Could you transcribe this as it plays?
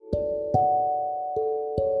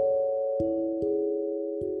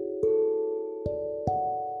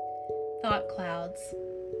clouds.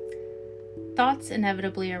 Thoughts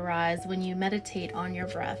inevitably arise when you meditate on your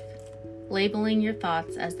breath. Labeling your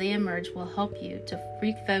thoughts as they emerge will help you to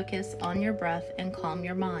refocus on your breath and calm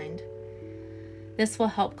your mind. This will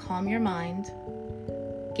help calm your mind,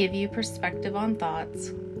 give you perspective on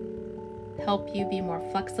thoughts, help you be more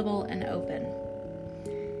flexible and open.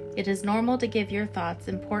 It is normal to give your thoughts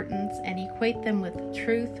importance and equate them with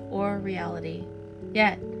truth or reality.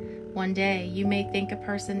 Yet, one day you may think a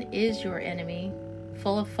person is your enemy,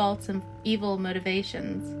 full of false and evil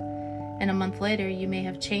motivations, and a month later you may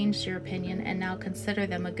have changed your opinion and now consider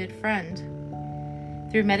them a good friend.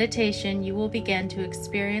 Through meditation, you will begin to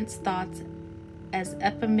experience thoughts as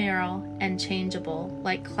ephemeral and changeable,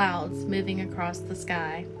 like clouds moving across the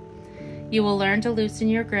sky. You will learn to loosen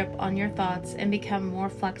your grip on your thoughts and become more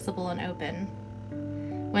flexible and open.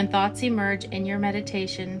 When thoughts emerge in your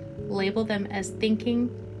meditation, label them as thinking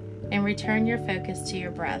and return your focus to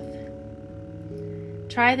your breath.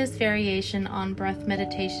 Try this variation on breath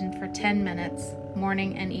meditation for 10 minutes,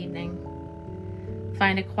 morning and evening.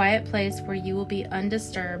 Find a quiet place where you will be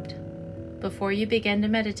undisturbed. Before you begin to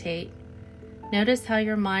meditate, notice how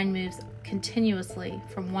your mind moves continuously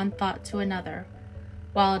from one thought to another,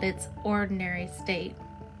 while at its ordinary state.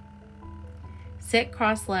 Sit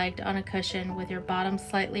cross-legged on a cushion with your bottom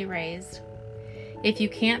slightly raised. If you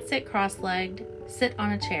can't sit cross-legged, sit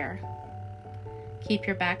on a chair. Keep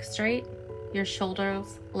your back straight, your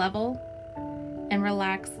shoulders level and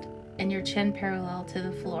relaxed, and your chin parallel to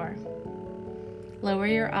the floor. Lower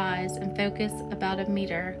your eyes and focus about a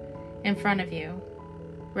meter in front of you.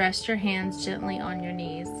 Rest your hands gently on your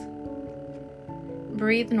knees.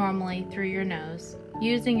 Breathe normally through your nose,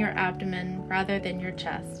 using your abdomen rather than your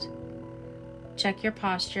chest. Check your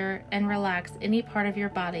posture and relax any part of your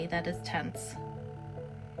body that is tense.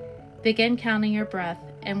 Begin counting your breath,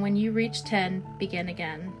 and when you reach 10, begin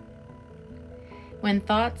again. When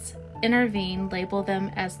thoughts intervene, label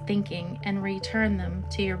them as thinking and return them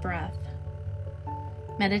to your breath.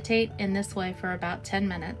 Meditate in this way for about 10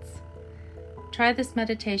 minutes. Try this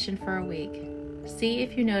meditation for a week. See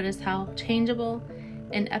if you notice how changeable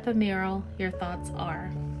and ephemeral your thoughts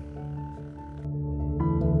are.